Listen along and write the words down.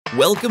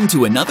Welcome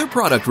to another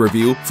product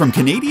review from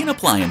Canadian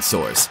Appliance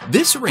Source.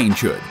 This range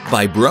hood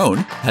by Broan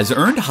has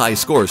earned high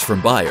scores from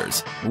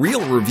buyers.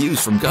 Real reviews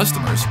from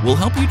customers will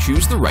help you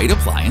choose the right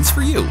appliance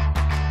for you.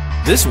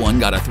 This one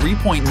got a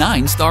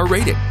 3.9 star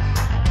rating.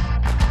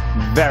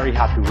 Very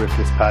happy with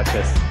this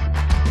purchase.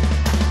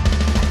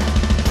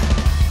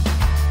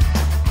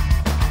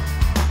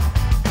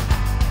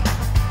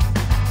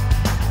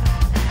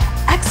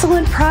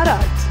 Excellent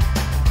product.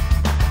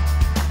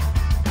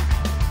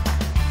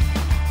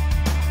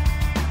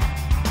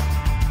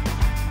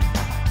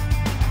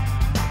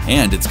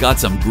 And it's got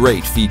some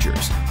great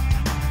features.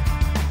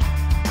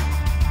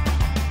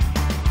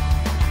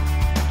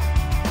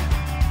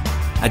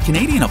 At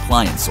Canadian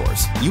Appliance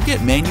Source, you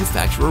get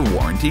manufacturer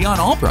warranty on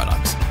all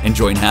products and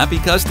join happy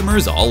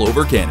customers all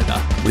over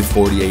Canada with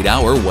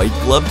 48-hour white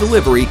glove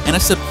delivery and a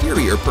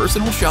superior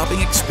personal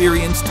shopping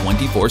experience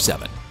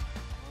 24/7.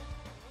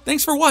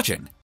 Thanks for watching.